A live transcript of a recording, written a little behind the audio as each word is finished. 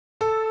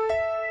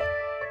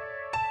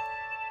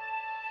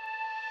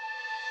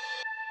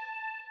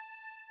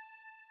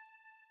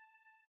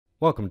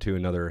Welcome to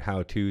another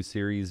how-to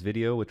series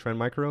video with Trend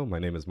Micro. My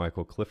name is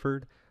Michael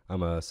Clifford.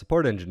 I'm a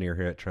support engineer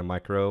here at Trend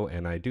Micro,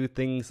 and I do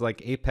things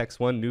like Apex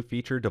One new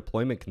feature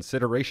deployment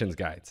considerations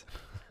guides.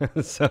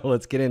 So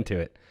let's get into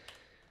it.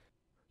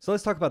 So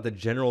let's talk about the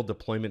general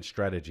deployment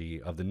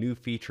strategy of the new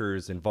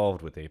features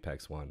involved with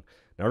Apex One.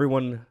 Now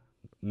everyone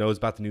knows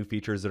about the new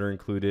features that are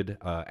included: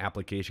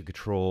 application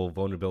control,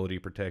 vulnerability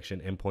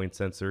protection, endpoint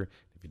sensor.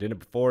 If you didn't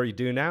before, you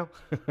do now.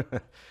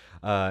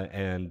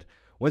 And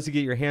once you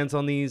get your hands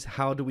on these,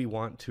 how do we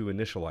want to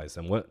initialize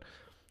them? What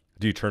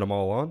do you turn them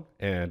all on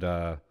and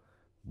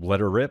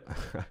let her rip?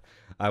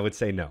 I would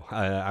say no.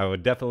 I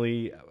would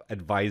definitely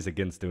advise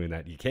against doing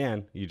that. You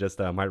can. You just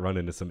might run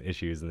into some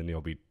issues, and then you'll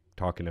be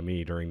talking to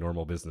me during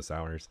normal business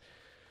hours.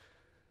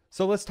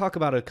 So let's talk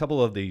about a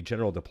couple of the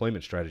general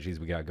deployment strategies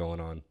we got going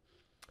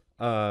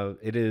on.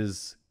 It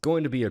is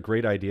going to be a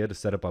great idea to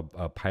set up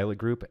a pilot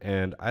group,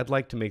 and I'd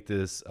like to make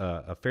this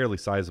a fairly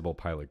sizable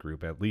pilot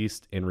group, at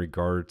least in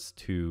regards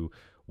to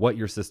what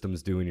your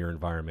systems do in your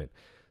environment.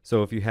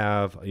 So if you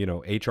have,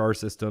 HR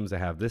systems that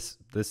have this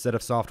set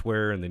of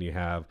software, and then you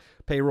have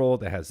payroll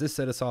that has this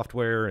set of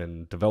software,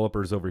 and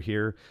developers over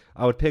here,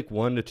 I would pick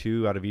 1 to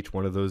 2 out of each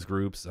one of those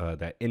groups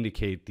that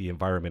indicate the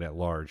environment at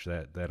large,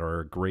 that are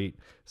a great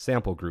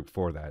sample group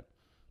for that.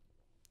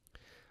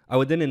 I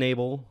would then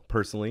enable,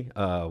 personally,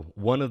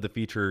 one of the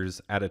features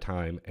at a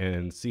time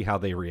and see how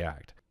they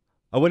react.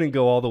 I wouldn't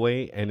go all the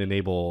way and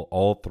enable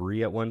all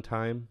 3 at one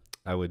time.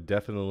 I would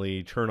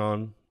definitely turn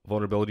on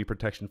vulnerability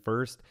protection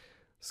first,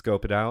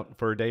 scope it out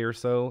for a day or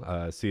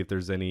so, see if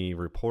there's any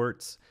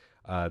reports.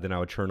 Then I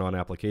would turn on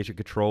application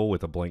control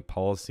with a blank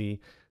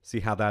policy, see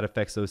how that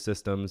affects those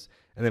systems.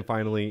 And then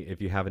finally,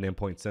 if you have an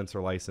endpoint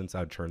sensor license,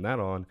 I'd turn that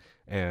on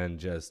and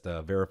just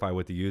verify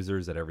with the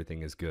users that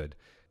everything is good.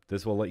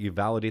 This will let you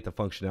validate the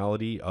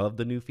functionality of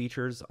the new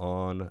features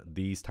on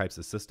these types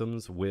of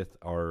systems with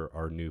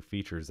our new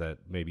features that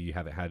maybe you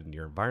haven't had in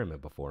your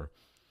environment before.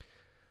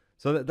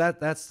 So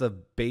that's the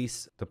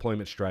base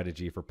deployment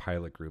strategy for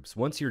pilot groups.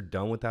 Once you're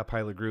done with that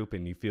pilot group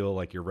and you feel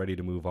like you're ready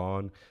to move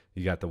on,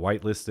 you got the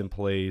whitelist in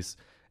place,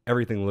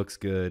 everything looks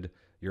good,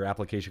 your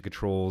application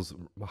controls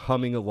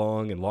humming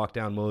along in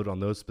lockdown mode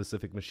on those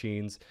specific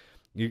machines,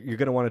 you're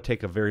going to want to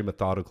take a very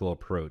methodical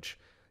approach.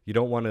 You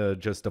don't want to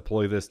just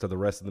deploy this to the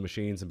rest of the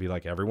machines and be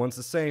like, everyone's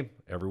the same,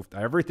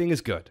 everything is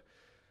good.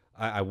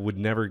 I would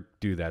never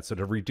do that. So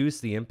to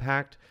reduce the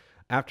impact,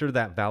 after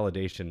that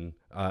validation,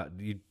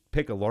 you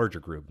pick a larger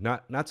group,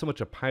 not so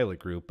much a pilot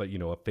group, but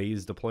a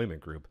phased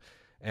deployment group,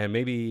 and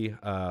maybe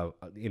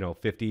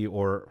 50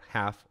 or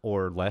half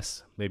or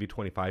less, maybe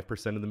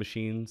 25% of the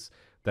machines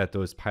that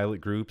those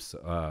pilot groups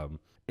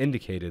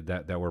indicated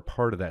that were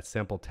part of that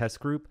sample test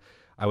group,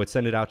 I would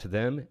send it out to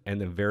them and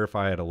then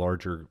verify at a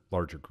larger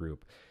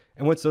group.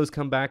 And once those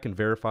come back and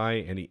verify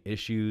any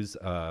issues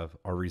are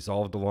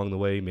resolved along the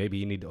way, maybe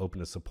you need to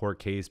open a support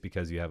case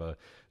because you have a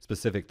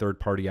specific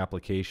third-party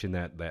application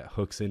that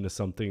hooks into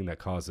something that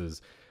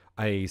causes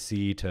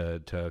IAC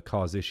to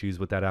cause issues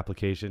with that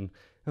application.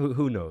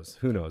 Who knows?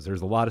 Who knows?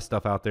 There's a lot of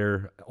stuff out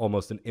there,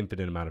 almost an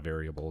infinite amount of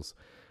variables.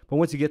 But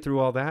once you get through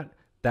all that,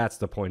 that's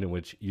the point in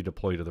which you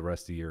deploy to the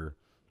rest of your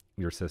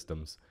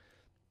systems.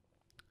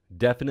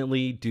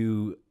 Definitely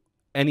do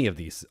any of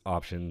these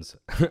options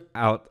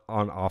out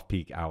on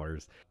off-peak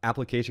hours.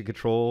 Application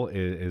control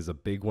is a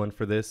big one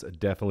for this.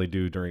 Definitely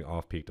do during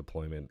off-peak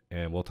deployment,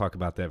 and we'll talk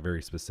about that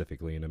very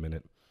specifically in a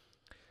minute.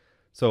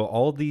 So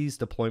all these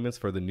deployments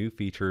for the new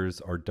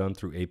features are done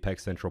through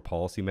Apex Central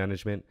Policy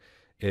Management.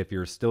 If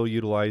you're still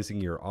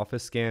utilizing your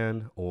Office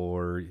Scan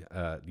or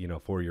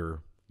for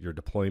your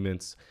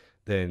deployments,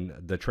 then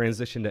the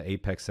transition to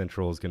Apex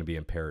Central is going to be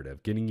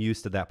imperative. Getting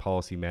used to that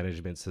policy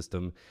management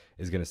system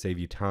is going to save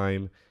you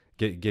time,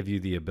 give you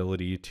the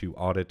ability to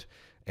audit,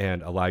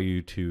 and allow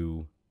you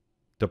to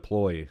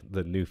deploy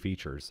the new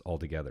features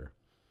altogether.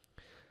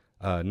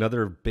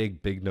 Another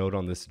big note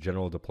on this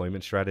general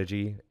deployment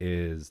strategy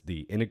is the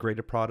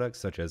integrated products,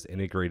 such as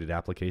integrated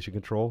application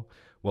control,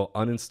 will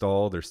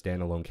uninstall their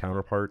standalone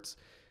counterparts.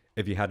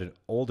 If you had an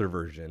older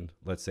version,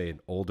 let's say an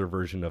older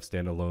version of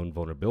standalone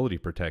vulnerability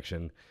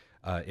protection,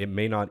 it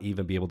may not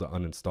even be able to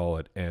uninstall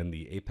it, and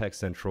the Apex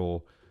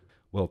Central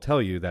will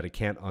tell you that it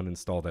can't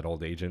uninstall that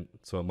old agent,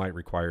 so it might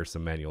require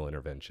some manual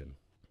intervention.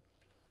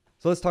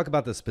 So let's talk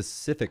about the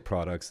specific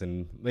products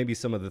and maybe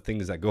some of the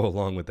things that go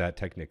along with that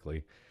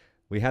technically.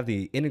 We have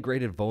the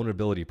integrated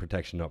vulnerability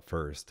protection up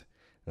first.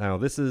 Now,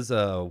 this is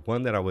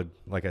one that I would,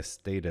 like I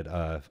stated,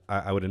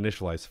 I would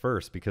initialize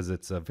first because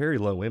it's a very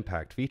low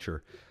impact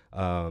feature.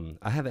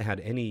 I haven't had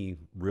any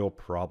real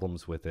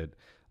problems with it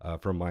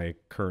from my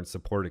current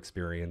support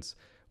experience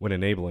when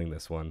enabling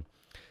this one.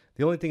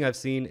 The only thing I've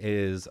seen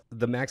is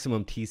the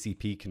maximum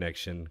TCP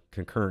connection,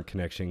 concurrent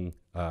connection,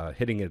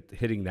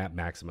 hitting that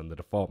maximum, the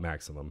default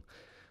maximum.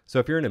 So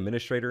if you're an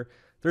administrator,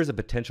 there's a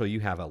potential you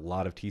have a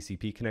lot of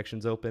TCP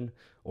connections open,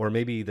 or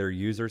maybe their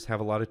users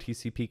have a lot of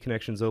TCP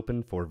connections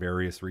open for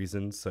various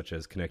reasons, such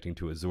as connecting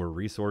to Azure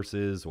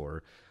resources,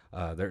 or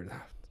there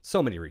are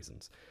so many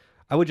reasons.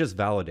 I would just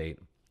validate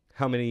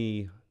how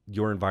many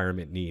your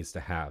environment needs to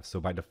have. So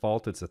by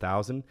default, it's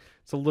 1,000.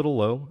 It's a little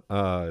low,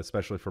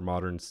 especially for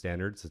modern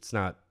standards. It's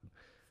not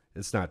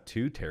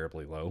too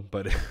terribly low,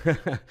 but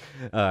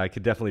I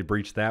could definitely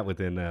breach that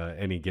within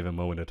any given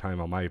moment of time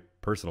on my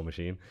personal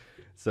machine.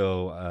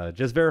 So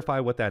just verify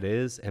what that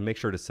is and make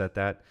sure to set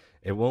that.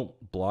 It won't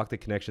block the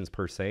connections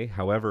per se.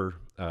 However,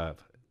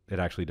 it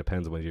actually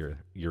depends when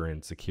you're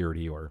in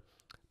security or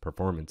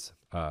performance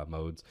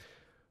modes.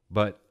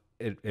 But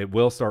it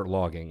will start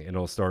logging, and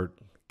it'll start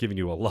giving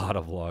you a lot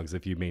of logs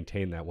if you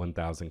maintain that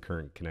 1,000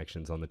 current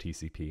connections on the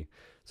TCP.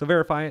 So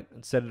verify it,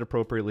 set it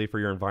appropriately for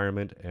your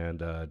environment,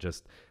 and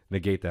just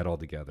negate that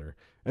altogether.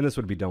 And this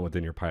would be done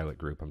within your pilot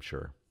group, I'm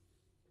sure.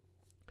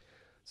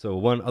 So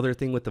one other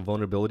thing with the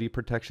vulnerability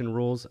protection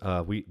rules,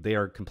 they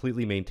are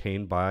completely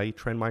maintained by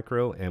Trend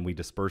Micro, and we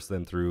disperse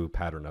them through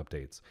pattern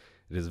updates.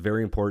 It is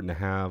very important to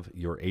have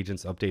your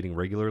agents updating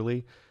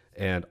regularly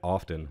and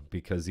often,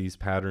 because these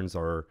patterns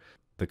are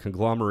the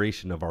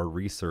conglomeration of our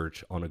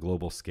research on a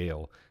global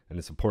scale, and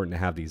it's important to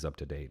have these up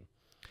to date.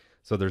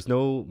 So there's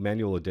no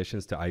manual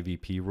additions to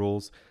IVP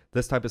rules.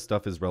 This type of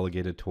stuff is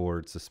relegated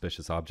towards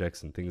suspicious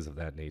objects and things of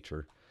that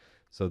nature.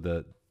 So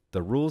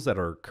the rules that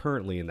are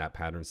currently in that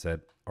pattern set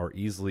are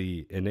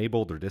easily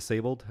enabled or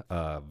disabled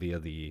via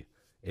the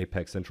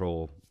Apex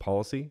Central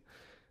policy.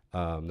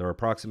 There are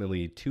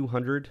approximately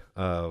 200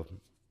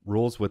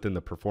 rules within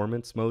the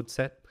performance mode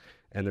set,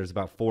 and there's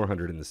about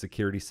 400 in the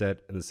security set.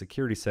 And the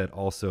security set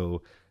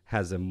also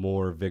has a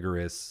more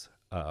vigorous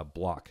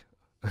block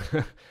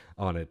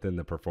on it than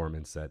the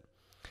performance set.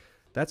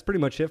 That's pretty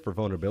much it for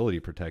vulnerability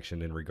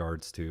protection in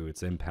regards to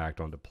its impact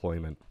on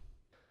deployment.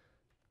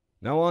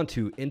 Now on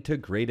to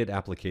integrated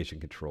application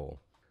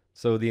control.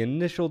 So the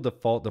initial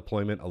default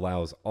deployment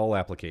allows all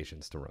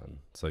applications to run.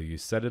 So you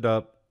set it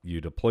up,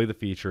 you deploy the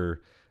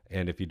feature,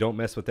 and if you don't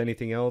mess with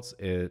anything else,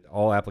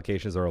 all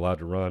applications are allowed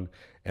to run,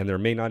 and there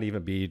may not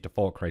even be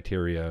default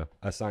criteria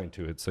assigned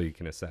to it so you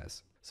can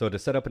assess. So to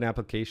set up an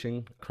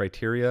application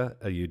criteria,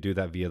 you do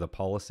that via the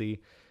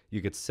policy.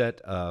 You could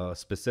set a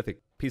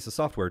specific piece of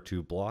software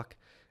to block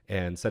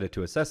and set it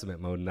to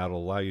assessment mode, and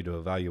that'll allow you to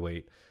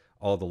evaluate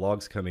all the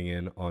logs coming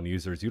in on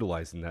users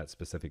utilizing that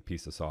specific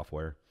piece of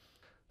software.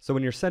 So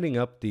when you're setting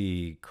up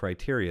the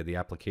criteria, the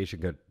application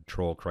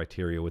control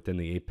criteria within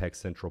the Apex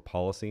Central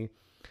policy,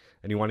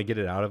 and you want to get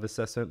it out of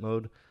assessment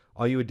mode,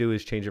 all you would do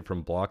is change it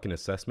from block and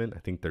assessment. I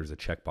think there's a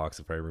checkbox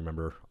if I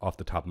remember off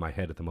the top of my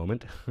head at the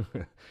moment.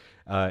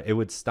 It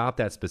would stop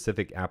that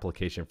specific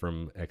application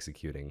from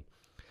executing.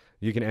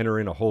 You can enter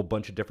in a whole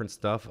bunch of different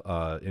stuff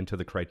into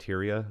the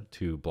criteria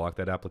to block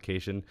that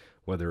application,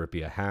 whether it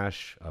be a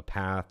hash, a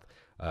path,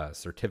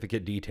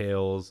 certificate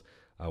details.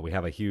 We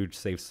have a huge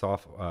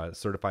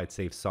certified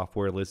safe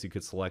software list you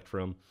could select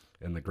from,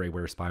 and the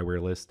grayware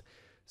spyware list.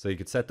 So you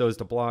could set those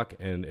to block,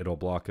 and it'll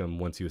block them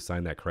once you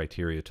assign that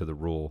criteria to the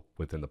rule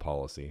within the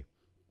policy.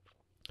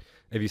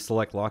 If you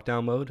select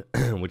lockdown mode,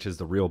 which is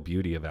the real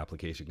beauty of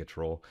application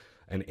control,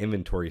 an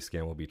inventory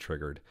scan will be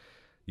triggered.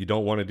 You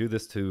don't want to do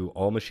this to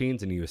all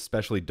machines, and you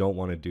especially don't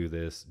want to do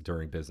this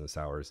during business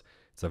hours.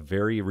 It's a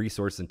very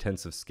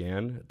resource-intensive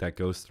scan that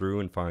goes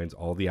through and finds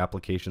all the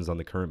applications on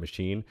the current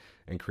machine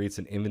and creates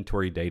an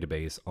inventory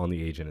database on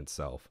the agent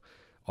itself.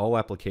 All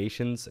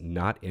applications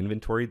not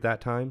inventoried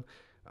that time,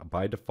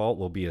 by default,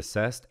 will be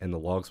assessed, and the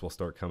logs will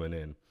start coming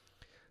in.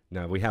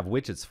 Now, we have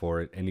widgets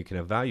for it, and you can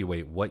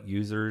evaluate what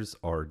users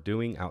are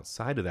doing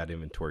outside of that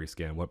inventory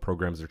scan, what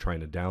programs they're trying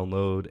to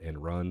download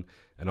and run,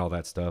 and all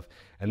that stuff.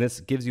 And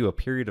this gives you a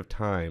period of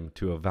time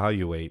to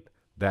evaluate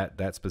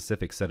that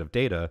specific set of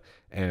data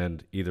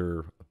and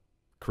either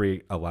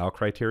create allow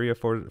criteria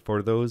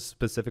for those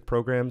specific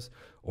programs,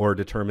 or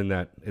determine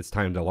that it's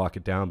time to lock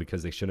it down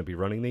because they shouldn't be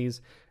running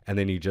these. And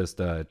then you just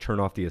turn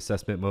off the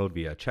assessment mode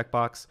via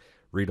checkbox,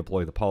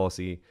 redeploy the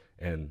policy,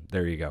 and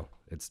there you go.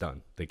 It's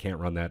done. They can't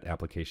run that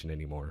application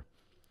anymore.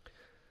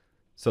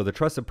 So the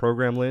trusted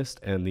program list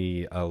and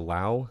the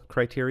allow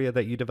criteria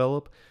that you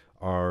develop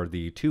are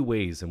the two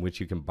ways in which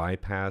you can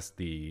bypass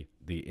the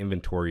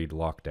inventoried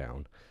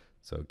lockdown.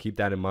 So keep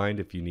that in mind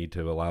if you need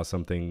to allow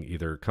something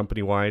either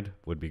company-wide,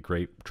 would be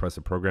great,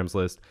 trusted programs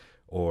list,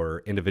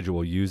 or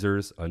individual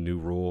users, a new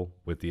rule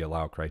with the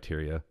allow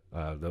criteria.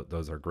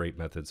 Those are great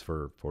methods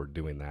for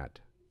doing that.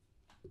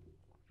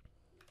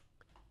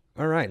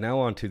 All right, now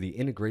on to the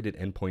integrated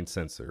endpoint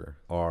sensor.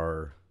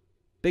 Our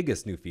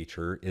biggest new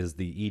feature is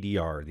the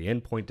EDR, the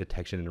endpoint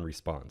detection and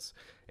response,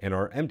 and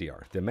our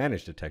MDR, the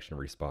managed detection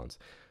and response.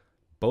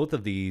 Both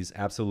of these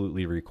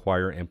absolutely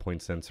require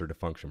endpoint sensor to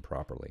function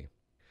properly.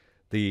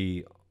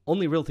 The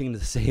only real thing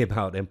to say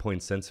about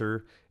endpoint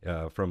sensor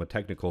from a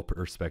technical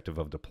perspective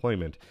of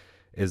deployment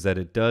is that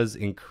it does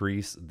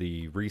increase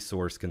the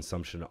resource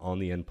consumption on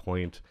the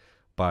endpoint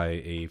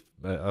by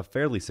a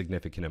fairly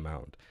significant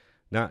amount.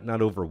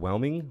 Not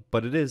overwhelming,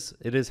 but it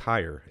is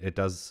higher. It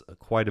does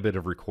quite a bit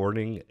of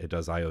recording. It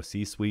does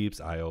IOC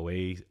sweeps,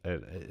 IOA.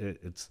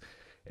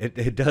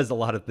 It does a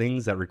lot of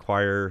things that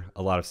require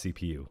a lot of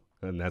CPU,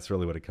 and that's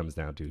really what it comes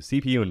down to: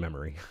 CPU and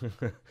memory.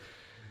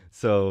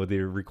 So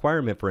the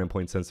requirement for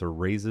endpoint sensor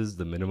raises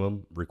the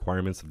minimum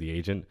requirements of the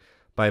agent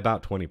by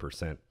about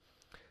 20%.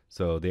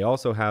 So they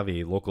also have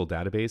a local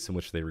database in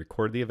which they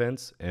record the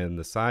events, and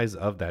the size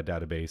of that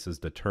database is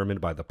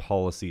determined by the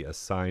policy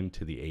assigned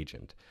to the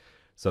agent.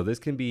 So this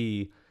can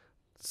be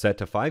set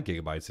to 5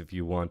 gigabytes if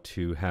you want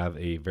to have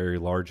a very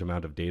large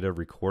amount of data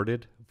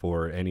recorded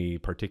for any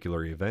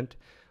particular event,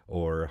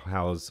 or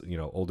house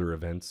older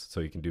events, so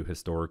you can do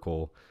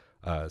historical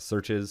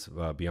searches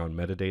beyond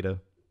metadata.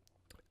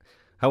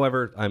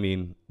 However, I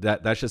mean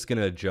that's just going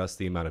to adjust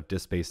the amount of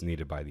disk space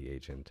needed by the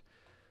agent.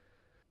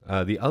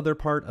 The other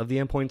part of the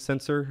endpoint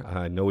sensor,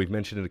 I know we've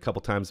mentioned it a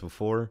couple times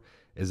before,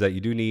 is that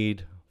you do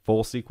need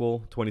full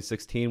SQL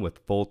 2016 with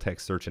full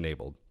text search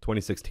enabled,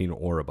 2016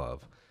 or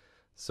above.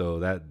 So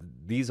that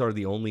these are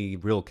the only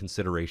real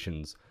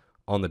considerations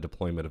on the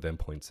deployment of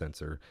endpoint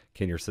sensor.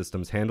 Can your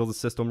systems handle the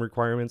system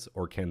requirements,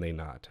 or can they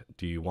not?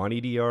 Do you want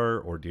EDR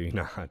or do you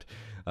not?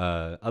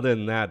 Other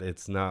than that,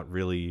 it's not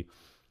really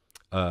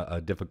a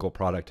difficult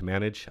product to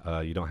manage.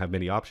 You don't have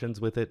many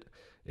options with it.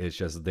 It's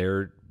just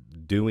they're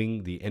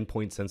doing the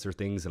endpoint sensor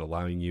things and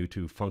allowing you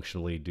to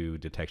functionally do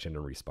detection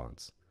and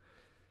response.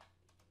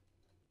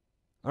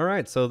 All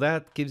right, so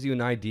that gives you an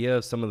idea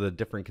of some of the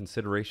different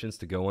considerations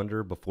to go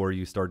under before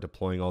you start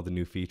deploying all the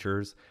new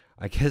features.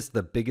 I guess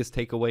the biggest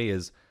takeaway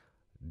is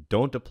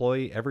don't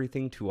deploy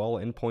everything to all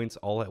endpoints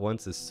all at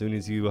once as soon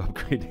as you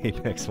upgrade to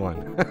Apex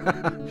 1.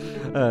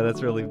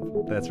 That's really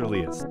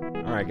it.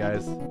 All right,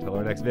 guys, till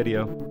our next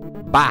video.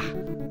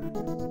 Bye!